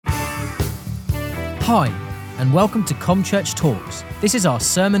Hi, and welcome to ComChurch Talks. This is our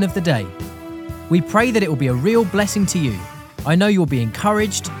sermon of the day. We pray that it will be a real blessing to you. I know you'll be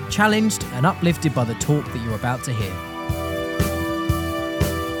encouraged, challenged, and uplifted by the talk that you're about to hear.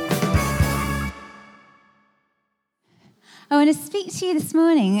 I want to speak to you this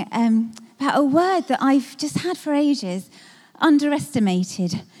morning about a word that I've just had for ages,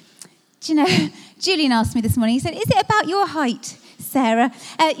 underestimated. Do you know, Julian asked me this morning, he said, is it about your height, Sarah?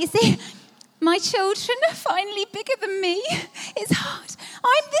 You see, my children are finally bigger than me. It's hard.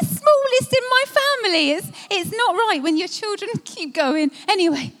 I'm the smallest in my family. It's not right when your children keep going.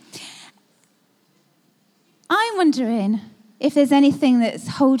 Anyway, I'm wondering if there's anything that's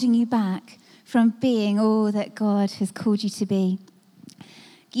holding you back from being all that God has called you to be.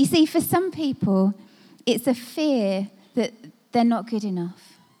 You see, for some people, it's a fear that they're not good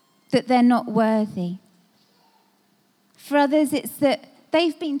enough, that they're not worthy. For others, it's that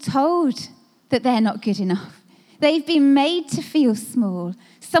they've been told that they're not good enough. They've been made to feel small.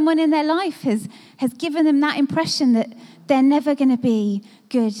 Someone in their life has given them that impression that they're never going to be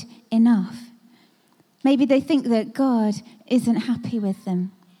good enough. Maybe they think that God isn't happy with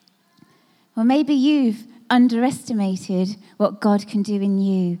them. Or maybe you've underestimated what God can do in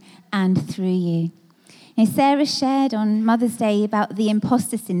you and through you. Now, Sarah shared on Mother's Day about the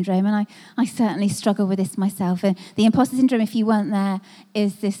imposter syndrome, and I certainly struggle with this myself. And the imposter syndrome, if you weren't there,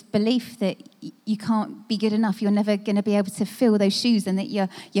 is this belief that you can't be good enough, you're never going to be able to fill those shoes, and that you're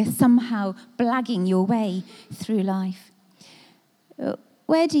somehow blagging your way through life.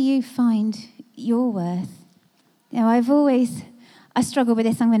 Where do you find your worth? You know, I struggle with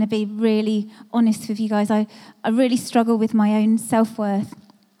this. I'm going to be really honest with you guys. I really struggle with my own self-worth.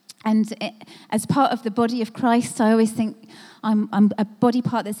 And as part of the body of Christ, I always think I'm a body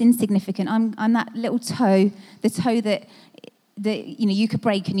part that's insignificant. I'm that little toe, the toe that you could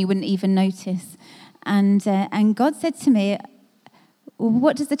break and you wouldn't even notice. And God said to me, well,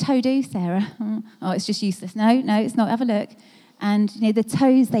 what does the toe do, Sarah? Oh, it's just useless. No, it's not. Have a look. And the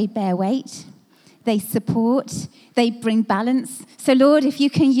toes, they bear weight. They support, they bring balance. So Lord, if you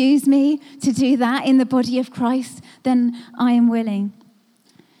can use me to do that in the body of Christ, then I am willing.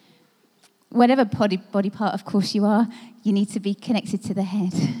 Whatever body part, of course, you are, you need to be connected to the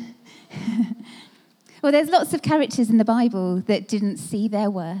head. Well, there's lots of characters in the Bible that didn't see their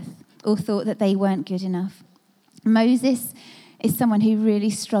worth or thought that they weren't good enough. Moses is someone who really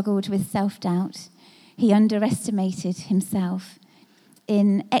struggled with self-doubt. He underestimated himself.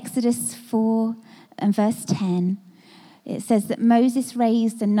 In Exodus 4 and verse 10, it says that Moses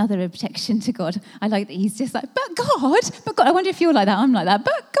raised another objection to God. I like that he's just like, but God, I wonder if you're like that. I'm like that.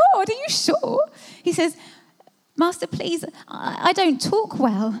 But God, are you sure? He says, Master, please, I don't talk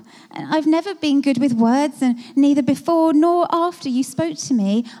well. I've never been good with words, and neither before nor after you spoke to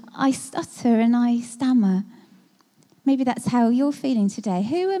me, I stutter and I stammer. Maybe that's how you're feeling today.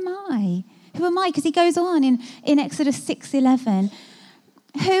 Who am I? Who am I? Because he goes on in Exodus 6:11.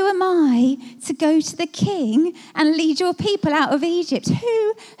 Who am I to go to the king and lead your people out of Egypt?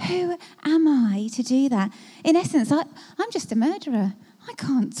 Who am I to do that? In essence, I'm just a murderer. I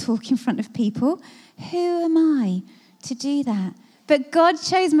can't talk in front of people. Who am I to do that? But God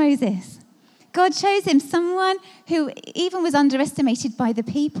chose Moses. God chose him, someone who even was underestimated by the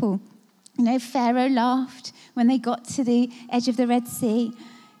people. Pharaoh laughed when they got to the edge of the Red Sea.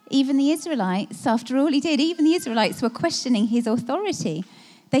 Even the Israelites, after all he did, even the Israelites were questioning his authority.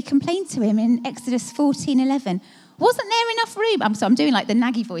 They complained to him in Exodus 14:11. Wasn't there enough room? I'm doing like the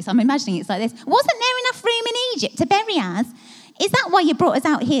naggy voice. I'm imagining it's like this. Wasn't there enough room in Egypt to bury us? Is that why you brought us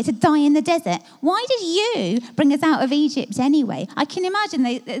out here to die in the desert? Why did you bring us out of Egypt anyway? I can imagine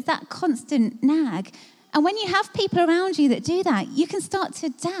there's that constant nag. And when you have people around you that do that, you can start to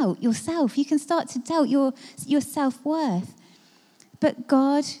doubt yourself. You can start to doubt your self-worth. But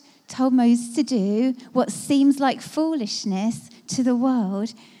God told Moses to do what seems like foolishness to the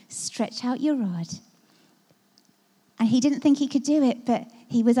world. Stretch out your rod. And he didn't think he could do it, but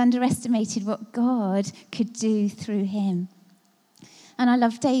he was underestimated what God could do through him. And I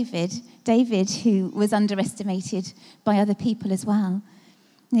love David, who was underestimated by other people as well.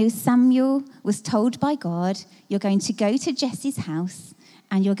 Samuel was told by God, you're going to go to Jesse's house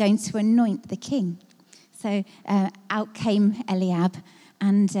and you're going to anoint the king. So out came Eliab,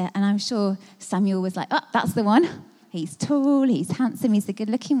 and I'm sure Samuel was like, oh, that's the one. He's tall, he's handsome, he's the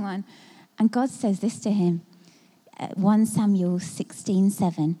good-looking one. And God says this to him, 1 Samuel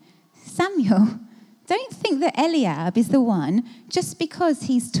 16:7. Samuel, don't think that Eliab is the one just because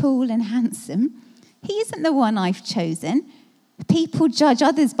he's tall and handsome. He isn't the one I've chosen. People judge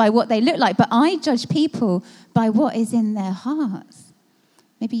others by what they look like, but I judge people by what is in their hearts.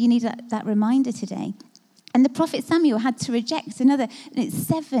 Maybe you need that reminder today. And the prophet Samuel had to reject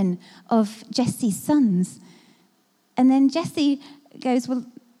 7 of Jesse's sons. And then Jesse goes, well,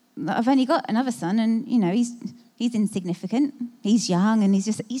 I've only got another son, and, he's insignificant. He's young, and he's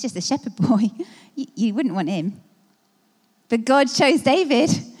just a shepherd boy. You wouldn't want him. But God chose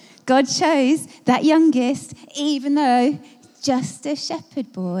David. God chose that youngest, even though just a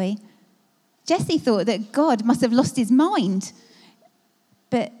shepherd boy. Jesse thought that God must have lost his mind.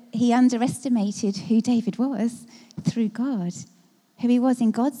 But he underestimated who David was through God, who he was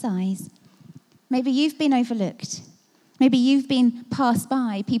in God's eyes. Maybe you've been overlooked. Maybe you've been passed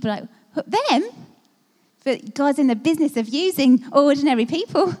by. People are like, them? But God's in the business of using ordinary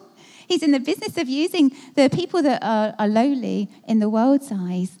people. He's in the business of using the people that are lowly in the world's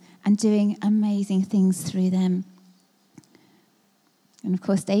eyes and doing amazing things through them. And of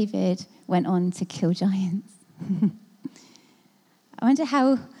course, David went on to kill giants. I wonder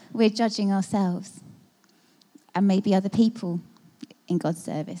how we're judging ourselves and maybe other people in God's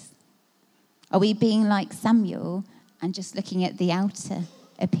service. Are we being like Samuel and just looking at the outer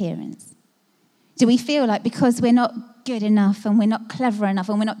appearance? Do we feel like because we're not good enough and we're not clever enough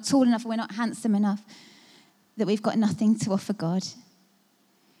and we're not tall enough and we're not handsome enough that we've got nothing to offer God?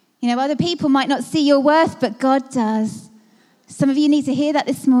 Other people might not see your worth, but God does. Some of you need to hear that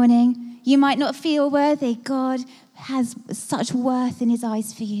this morning. You might not feel worthy. God has such worth in his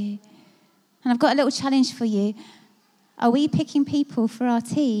eyes for you. And I've got a little challenge for you. Are we picking people for our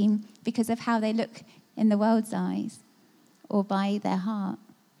team because of how they look in the world's eyes or by their heart?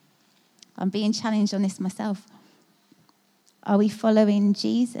 I'm being challenged on this myself. Are we following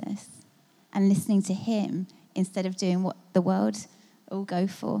Jesus and listening to him instead of doing what the world will go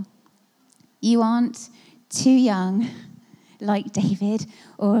for? You aren't too young, like David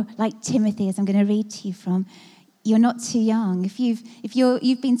or like Timothy, as I'm going to read to you from. You're not too young. If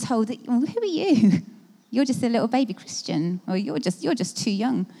you've been told that, well, who are you? You're just a little baby Christian, or you're just too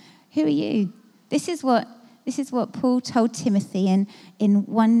young. Who are you? This is what Paul told Timothy in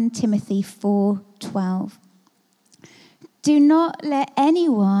 1 Timothy 4:12. Do not let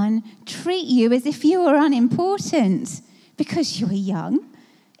anyone treat you as if you are unimportant because you're young.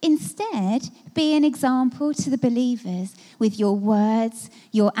 Instead, be an example to the believers with your words,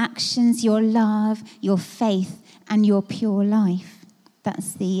 your actions, your love, your faith, and your pure life.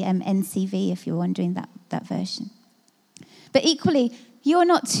 That's the NCV, if you're wondering that version. But equally, you're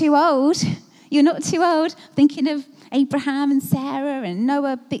not too old. You're not too old. Thinking of Abraham and Sarah and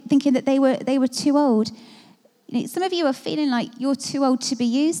Noah, thinking that they were too old. Some of you are feeling like you're too old to be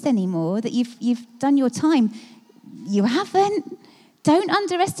used anymore, that you've done your time. You haven't. Don't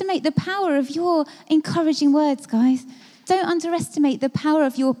underestimate the power of your encouraging words, guys. Don't underestimate the power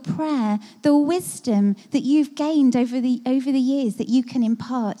of your prayer, the wisdom that you've gained over the years that you can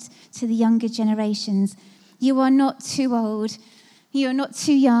impart to the younger generations. You are not too old. You're not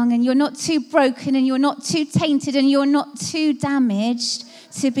too young, and you're not too broken, and you're not too tainted, and you're not too damaged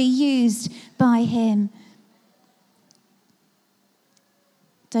to be used by him.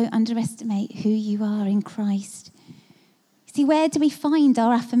 Don't underestimate who you are in Christ. See, where do we find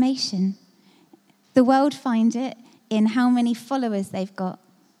our affirmation? The world find it in how many followers they've got,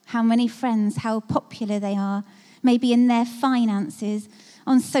 how many friends, how popular they are, maybe in their finances,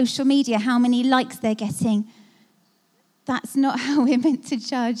 on social media, how many likes they're getting. That's not how we're meant to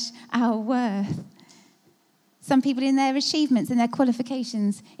judge our worth. Some people in their achievements, in their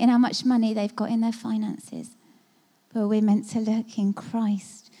qualifications, in how much money they've got in their finances. But we're meant to look in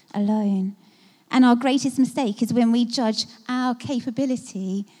Christ alone. And our greatest mistake is when we judge our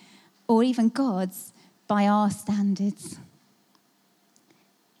capability or even God's by our standards.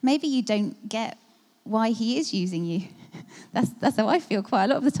 Maybe you don't get why he is using you. That's how I feel quite a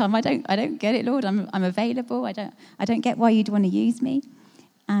lot of the time. I don't get it, Lord. I'm available. I don't get why you'd want to use me.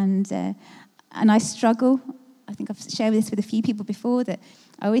 And I struggle. I think I've shared this with a few people before, that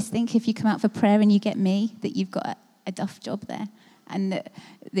I always think if you come out for prayer and you get me, that you've got a duff job there. And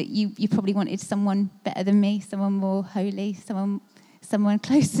that you probably wanted someone better than me, someone more holy, someone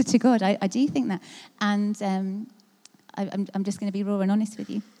closer to God. I do think that. And I'm just going to be raw and honest with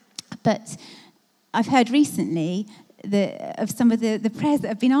you. But I've heard recently of some of the prayers that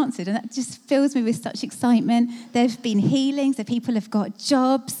have been answered, and that just fills me with such excitement. There have been healings, that people have got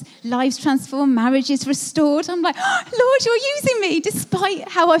jobs, lives transformed, marriages restored. I'm like, oh, Lord, you're using me despite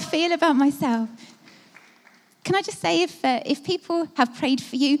how I feel about myself. Can I just say, if people have prayed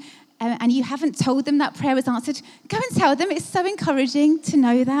for you and you haven't told them that prayer was answered, go and tell them. It's so encouraging to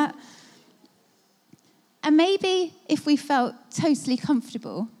know that. And maybe if we felt totally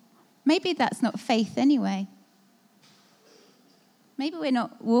comfortable, maybe that's not faith anyway. Maybe we're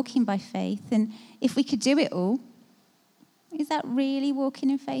not walking by faith. And if we could do it all, is that really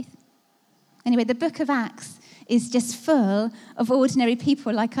walking in faith? Anyway, the book of Acts is just full of ordinary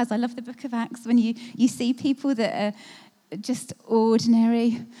people like us. I love the book of Acts when you see people that are just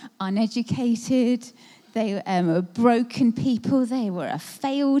ordinary, uneducated. They were broken people. They were a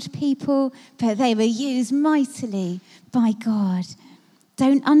failed people, but they were used mightily by God.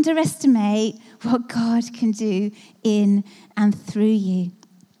 Don't underestimate what God can do in and through you.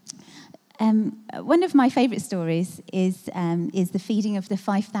 One of my favourite stories is the feeding of the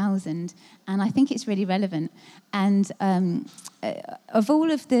 5,000, and I think it's really relevant. And of all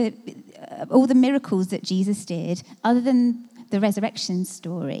the miracles that Jesus did, other than the resurrection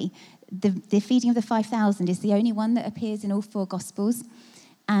story, the feeding of the 5,000 is the only one that appears in all four Gospels.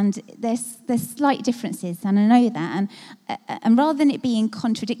 And there's slight differences, and I know that. And rather than it being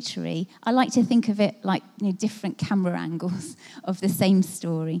contradictory, I like to think of it like different camera angles of the same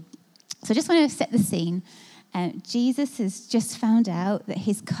story. So I just want to set the scene. Jesus has just found out that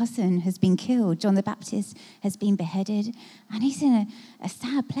his cousin has been killed. John the Baptist has been beheaded, and he's in a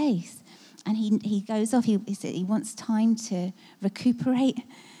sad place. And he goes off. He wants time to recuperate.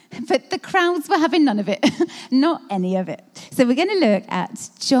 But the crowds were having none of it, not any of it. So we're going to look at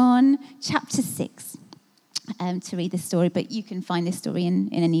John chapter 6 to read the story, but you can find this story in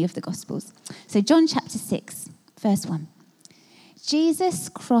any of the Gospels. So John chapter 6, verse 1. Jesus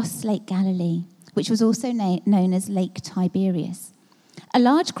crossed Lake Galilee, which was also known as Lake Tiberias. A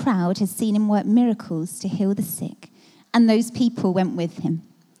large crowd had seen him work miracles to heal the sick, and those people went with him.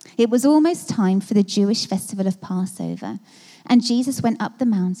 It was almost time for the Jewish festival of Passover, and Jesus went up the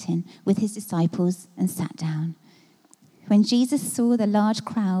mountain with his disciples and sat down. When Jesus saw the large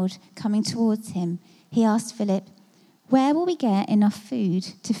crowd coming towards him, he asked Philip, "Where will we get enough food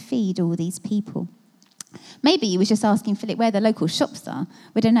to feed all these people?" Maybe he was just asking Philip where the local shops are.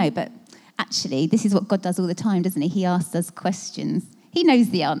 We don't know, but actually, this is what God does all the time, doesn't he? He asks us questions. He knows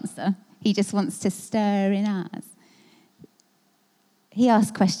the answer. He just wants to stir in ours. He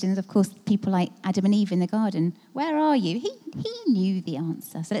asked questions, of course, people like Adam and Eve in the garden. Where are you? He knew the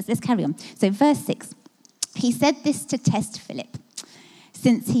answer. So let's carry on. So verse 6. He said this to test Philip,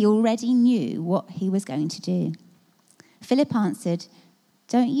 since he already knew what he was going to do. Philip answered,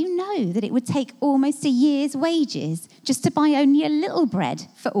 "Don't you know that it would take almost a year's wages just to buy only a little bread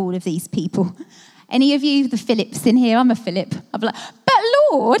for all of these people?" Any of you, the Philips in here? I'm a Philip. I'll be like, "But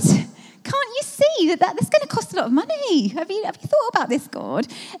Lord, can't you see that that's going to cost a lot of money? Have you thought about this, God?"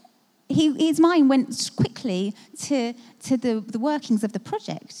 His mind went quickly to the workings of the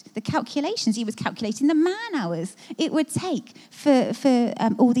project, the calculations. He was calculating the man hours it would take for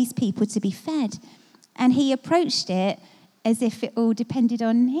all these people to be fed. And he approached it as if it all depended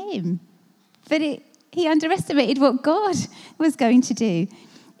on him. But he underestimated what God was going to do.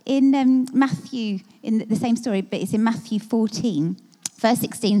 In Matthew, in the same story, but it's in Matthew 14, verse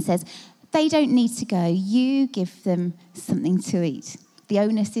 16 says, "They don't need to go. You give them something to eat." The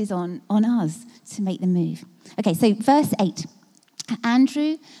onus is on us to make the move. Okay, so verse 8.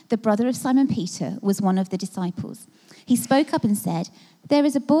 Andrew, the brother of Simon Peter, was one of the disciples. He spoke up and said, "There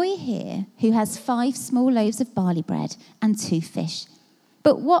is a boy here who has 5 small loaves of barley bread and 2 fish.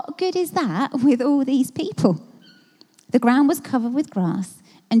 But what good is that with all these people?" The ground was covered with grass,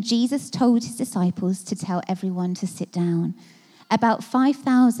 and Jesus told his disciples to tell everyone to sit down. About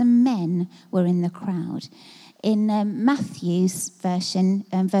 5,000 men were in the crowd. In Matthew's version,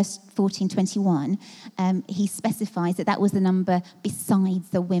 verse 14:21, he specifies that was the number besides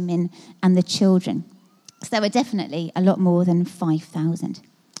the women and the children. So there were definitely a lot more than 5,000.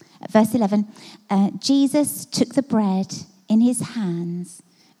 Verse 11, Jesus took the bread in his hands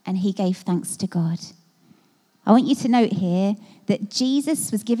and he gave thanks to God. I want you to note here that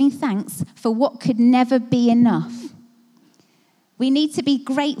Jesus was giving thanks for what could never be enough. We need to be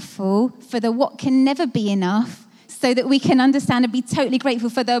grateful for the what can never be enough so that we can understand and be totally grateful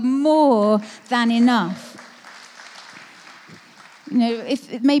for the more than enough.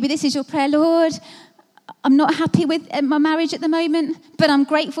 If maybe this is your prayer, "Lord, I'm not happy with my marriage at the moment, but I'm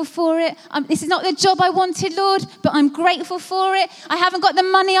grateful for it. This is not the job I wanted, Lord, but I'm grateful for it. I haven't got the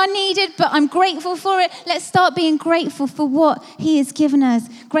money I needed, but I'm grateful for it." Let's start being grateful for what he has given us.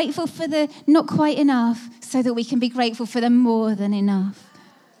 Grateful for the not quite enough so that we can be grateful for the more than enough.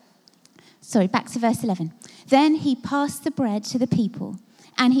 Sorry, back to verse 11. Then he passed the bread to the people,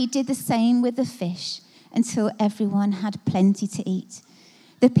 and he did the same with the fish until everyone had plenty to eat.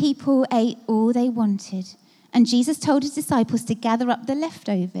 The people ate all they wanted, and Jesus told his disciples to gather up the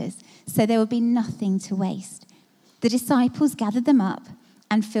leftovers so there would be nothing to waste. The disciples gathered them up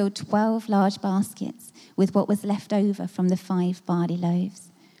and filled 12 large baskets with what was left over from the 5 barley loaves.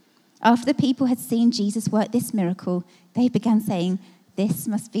 After the people had seen Jesus work this miracle, they began saying, "This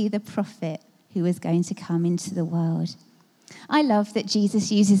must be the prophet who is going to come into the world." I love that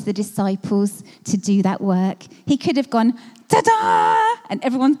Jesus uses the disciples to do that work. He could have gone, ta-da! And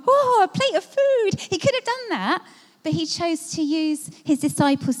everyone, oh, a plate of food. He could have done that, but he chose to use his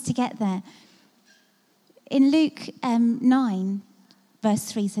disciples to get there. In Luke 9, verse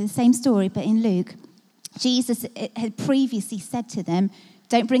 3, so the same story, but in Luke, Jesus had previously said to them,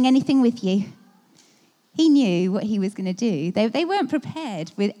 "Don't bring anything with you." He knew what he was going to do. They weren't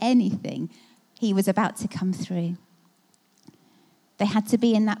prepared with anything he was about to come through. They had to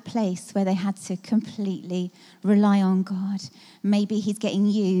be in that place where they had to completely rely on God. Maybe he's getting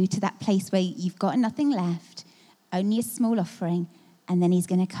you to that place where you've got nothing left, only a small offering, and then he's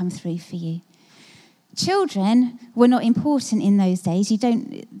going to come through for you. Children were not important in those days.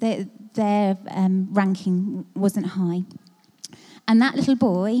 Their ranking wasn't high. And that little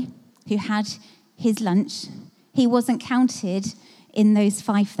boy who had his lunch, he wasn't counted in those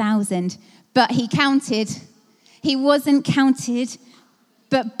 5,000, but he counted. He wasn't counted,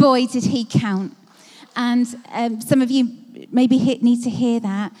 but boy, did he count. And some of you maybe need to hear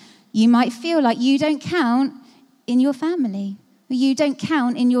that. You might feel like you don't count in your family. You don't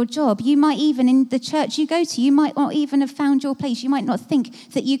count in your job. You might even in the church you go to, you might not even have found your place. You might not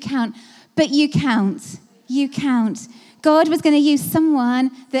think that you count, but you count. You count. God was going to use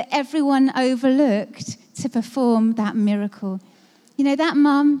someone that everyone overlooked to perform that miracle. You know, that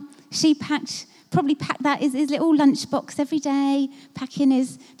mum, she probably packed that his little lunchbox every day, packing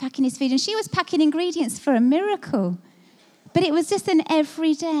his food. And she was packing ingredients for a miracle. But it was just an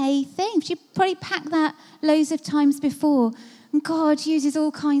everyday thing. She probably packed that loads of times before. And God uses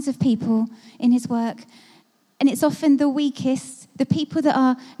all kinds of people in his work. And it's often the weakest, the people that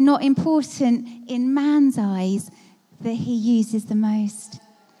are not important in man's eyes, that he uses the most.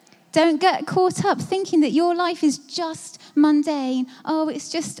 Don't get caught up thinking that your life is just mundane. Oh, it's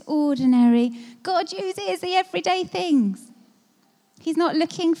just ordinary. God uses the everyday things. He's not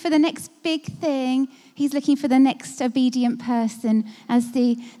looking for the next big thing. He's looking for the next obedient person, as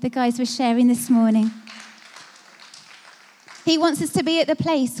the guys were sharing this morning. He wants us to be at the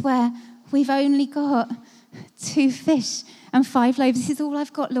place where we've only got 2 fish and 5 loaves. This is all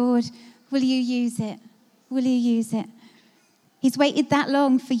I've got, Lord. Will you use it? Will you use it? He's waited that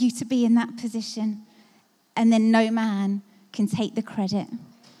long for you to be in that position. And then no man can take the credit.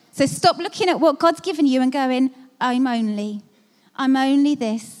 So stop looking at what God's given you and going, I'm only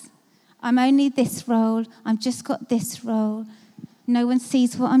this. I'm only this role. I've just got this role. No one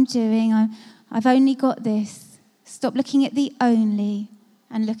sees what I'm doing. I've only got this. Stop looking at the only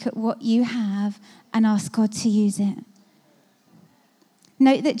and look at what you have and ask God to use it.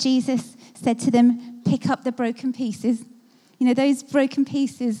 Note that Jesus said to them, pick up the broken pieces. You know, those broken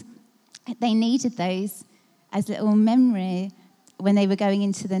pieces, they needed those as little memory when they were going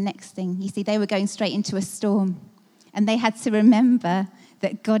into the next thing. You see, they were going straight into a storm. And they had to remember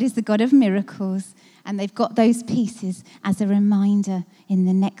that God is the God of miracles. And they've got those pieces as a reminder in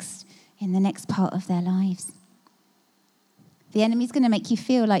the next part of their lives. The enemy's going to make you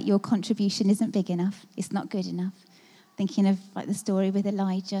feel like your contribution isn't big enough. It's not good enough. Thinking of like the story with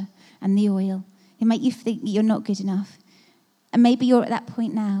Elijah and the oil. It'll make you think you're not good enough. And maybe you're at that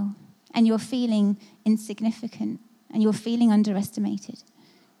point now and you're feeling insignificant and you're feeling underestimated.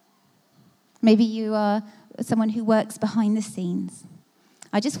 Maybe you are someone who works behind the scenes.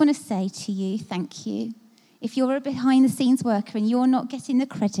 I just want to say to you, thank you. If you're a behind-the-scenes worker and you're not getting the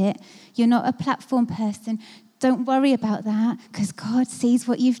credit, you're not a platform person, don't worry about that, because God sees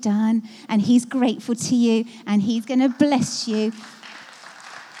what you've done and he's grateful to you and he's going to bless you.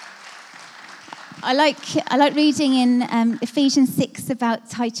 I like reading in Ephesians 6 about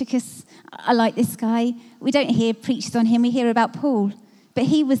Tychicus. I like this guy. We don't hear preached on him. We hear about Paul. But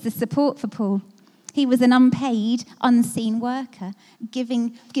he was the support for Paul. He was an unpaid, unseen worker,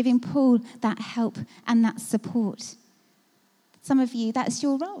 giving Paul that help and that support. Some of you, that's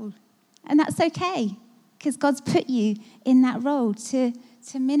your role. And that's okay, because God's put you in that role to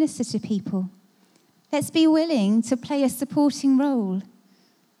minister to people. Let's be willing to play a supporting role.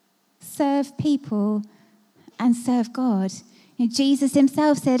 Serve people and serve God. You know, Jesus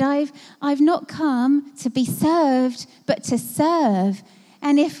himself said, I've not come to be served, but to serve.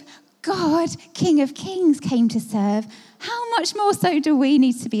 And if God, King of Kings, came to serve, how much more so do we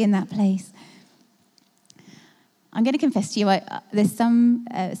need to be in that place? I'm going to confess to you, there's some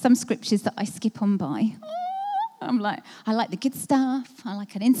scriptures that I skip on by. I'm like, I like the good stuff. I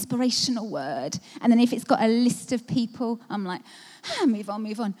like an inspirational word. And then if it's got a list of people, I'm like, move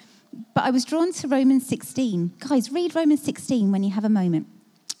on. But I was drawn to Romans 16. Guys, read Romans 16 when you have a moment.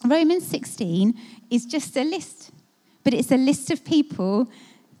 Romans 16 is just a list, but it's a list of people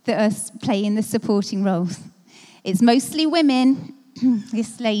that are playing the supporting roles. It's mostly women,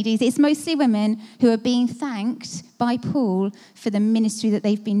 yes, ladies, it's mostly women who are being thanked by Paul for the ministry that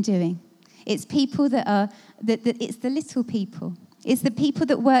they've been doing. It's people it's the little people. It's the people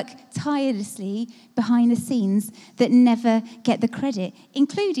that work tirelessly behind the scenes that never get the credit,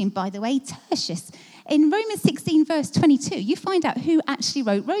 including, by the way, Tertius. In Romans 16, verse 22, you find out who actually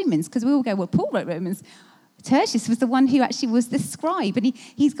wrote Romans, because we all go, well, Paul wrote Romans. Tertius was the one who actually was the scribe, and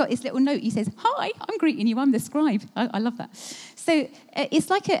he's got his little note. He says, hi, I'm greeting you, I'm the scribe. I love that. So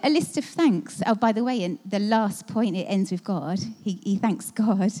it's like a list of thanks. Oh, by the way, in the last point, it ends with God. He thanks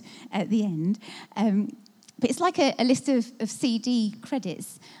God at the end. But it's like a list of CD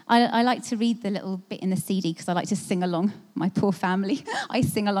credits. I like to read the little bit in the CD because I like to sing along. My poor family, I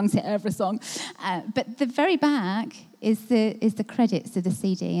sing along to every song. But the very back is the credits of the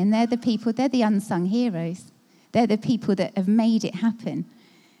CD, and they're the unsung heroes. They're the people that have made it happen.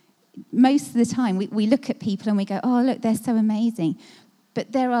 Most of the time, we look at people and we go, oh, look, they're so amazing.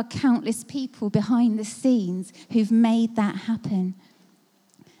 But there are countless people behind the scenes who've made that happen.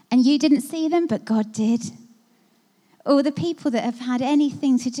 And you didn't see them, but God did. Or the people that have had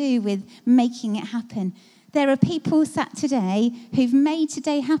anything to do with making it happen. There are people sat today who've made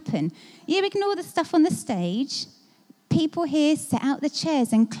today happen. You ignore the stuff on the stage. People here set out the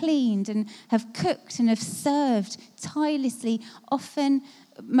chairs and cleaned and have cooked and have served tirelessly, often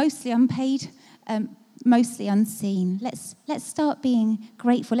mostly unpaid, mostly unseen. Let's start being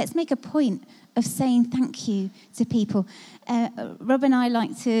grateful. Let's make a point of saying thank you to people. Rob and I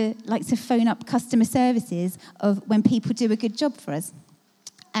like to phone up customer services of when people do a good job for us.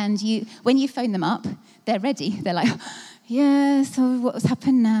 And when you phone them up, they're ready. They're like, yeah, so what's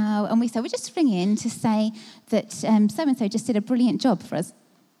happened now? And we say, we're just ringing to say that so-and-so just did a brilliant job for us.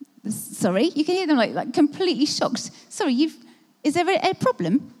 Sorry? You can hear them like completely shocked. Sorry, is there a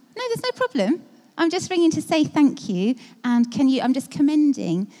problem? No, there's no problem. I'm just ringing to say thank you, and I'm just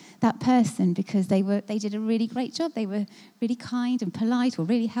commending that person because they did a really great job. They were really kind and polite or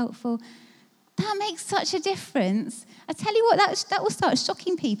really helpful. That makes such a difference. I tell you what, that will start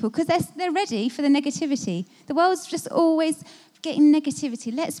shocking people because they're ready for the negativity. The world's just always getting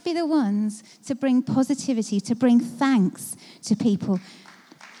negativity. Let's be the ones to bring positivity, to bring thanks to people.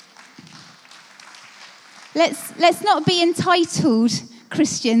 Let's not be entitled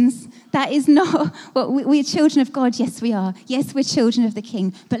Christians. That is not what we're children of God. Yes, we are. Yes, we're children of the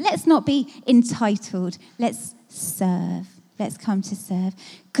King. But let's not be entitled. Let's serve. Let's come to serve.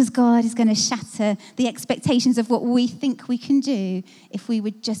 Because God is going to shatter the expectations of what we think we can do if we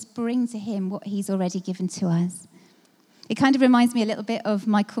would just bring to him what he's already given to us. It kind of reminds me a little bit of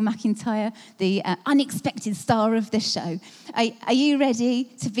Michael McIntyre, the unexpected star of the show. Are you ready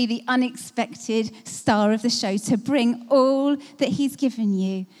to be the unexpected star of the show, to bring all that he's given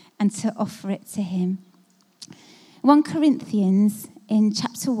you and to offer it to him? 1 Corinthians in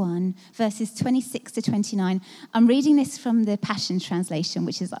chapter 1, verses 26 to 29. I'm reading this from the Passion Translation,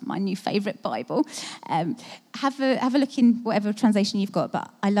 which is like my new favourite Bible. Have a look in whatever translation you've got,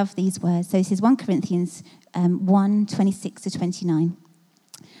 but I love these words. So this is 1 Corinthians 1, 26 to 29.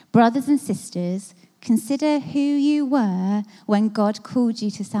 Brothers and sisters, consider who you were when God called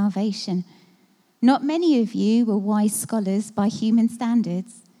you to salvation. Not many of you were wise scholars by human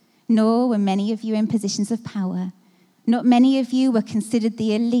standards, nor were many of you in positions of power. Not many of you were considered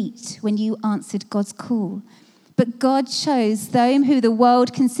the elite when you answered God's call. But God chose those who the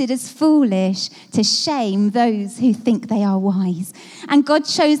world considers foolish to shame those who think they are wise. And God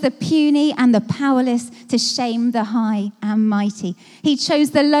chose the puny and the powerless to shame the high and mighty. He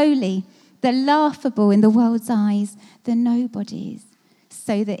chose the lowly, the laughable in the world's eyes, the nobodies,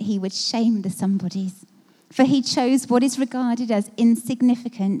 so that he would shame the somebodies. For he chose what is regarded as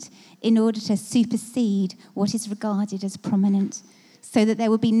insignificant in order to supersede what is regarded as prominent, so that there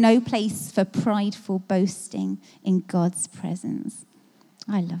will be no place for prideful boasting in God's presence.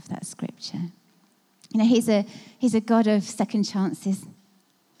 I love that scripture. You know, he's a God of second chances.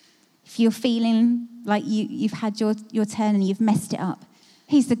 If you're feeling like you've had your turn and you've messed it up,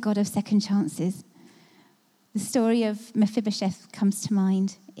 he's the God of second chances. The story of Mephibosheth comes to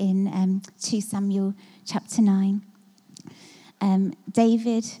mind in 2 Samuel chapter 9.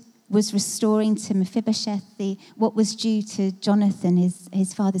 David was restoring to Mephibosheth what was due to Jonathan,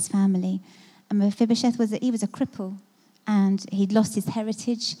 his father's family. And Mephibosheth was a cripple. and he'd lost his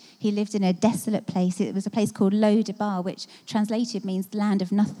heritage. He lived in a desolate place. It was a place called Lo-debar, which translated means land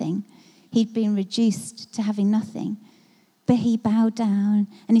of nothing. He'd been reduced to having nothing. But he bowed down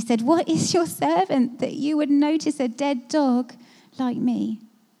and he said, "What is your servant that you would notice a dead dog like me?"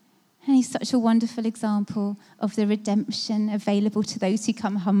 And he's such a wonderful example of the redemption available to those who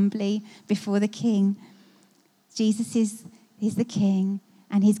come humbly before the King. Jesus is the King,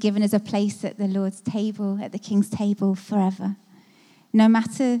 and he's given us a place at the Lord's table, at the King's table forever. No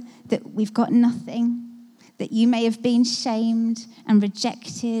matter that we've got nothing, that you may have been shamed and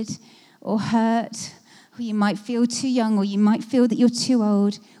rejected or hurt, or you might feel too young, or you might feel that you're too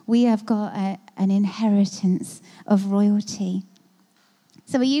old, we have got an inheritance of royalty.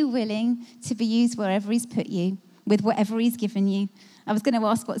 So are you willing to be used wherever he's put you, with whatever he's given you? I was going to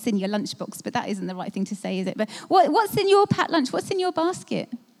ask what's in your lunchbox, but that isn't the right thing to say, is it? But what's in your packed lunch? What's in your basket?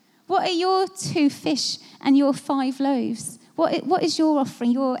 What are your 2 fish and your 5 loaves? What is your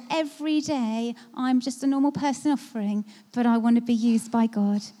offering? Your everyday, I'm just a normal person offering, but I want to be used by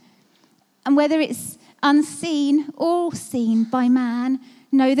God. And whether it's unseen or seen by man,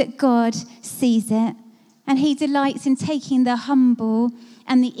 know that God sees it. And he delights in taking the humble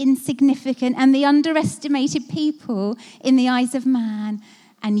and the insignificant and the underestimated people in the eyes of man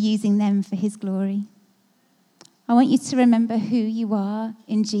and using them for his glory. I want you to remember who you are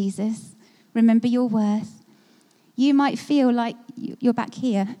in Jesus. Remember your worth. You might feel like you're back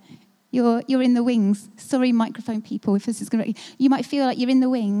here. You're in the wings. Sorry, microphone people, if this is going to... You might feel like you're in the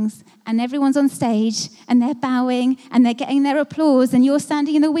wings and everyone's on stage and they're bowing and they're getting their applause and you're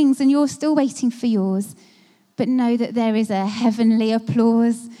standing in the wings and you're still waiting for yours. But know that there is a heavenly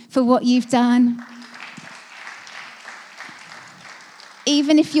applause for what you've done.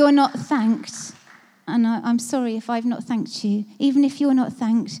 Even if you're not thanked, and I'm sorry if I've not thanked you, even if you're not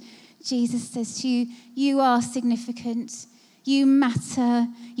thanked, Jesus says to you, you are significant. You matter.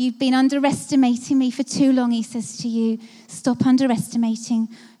 You've been underestimating me for too long, he says to you. Stop underestimating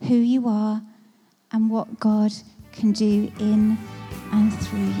who you are and what God can do in and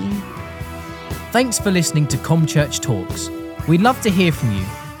through you. Thanks for listening to ComChurch Talks. We'd love to hear from you,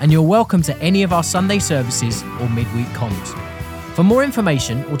 and you're welcome to any of our Sunday services or midweek comms. For more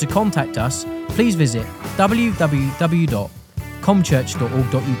information or to contact us, please visit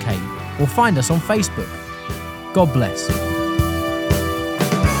www.comchurch.org.uk or find us on Facebook. God bless.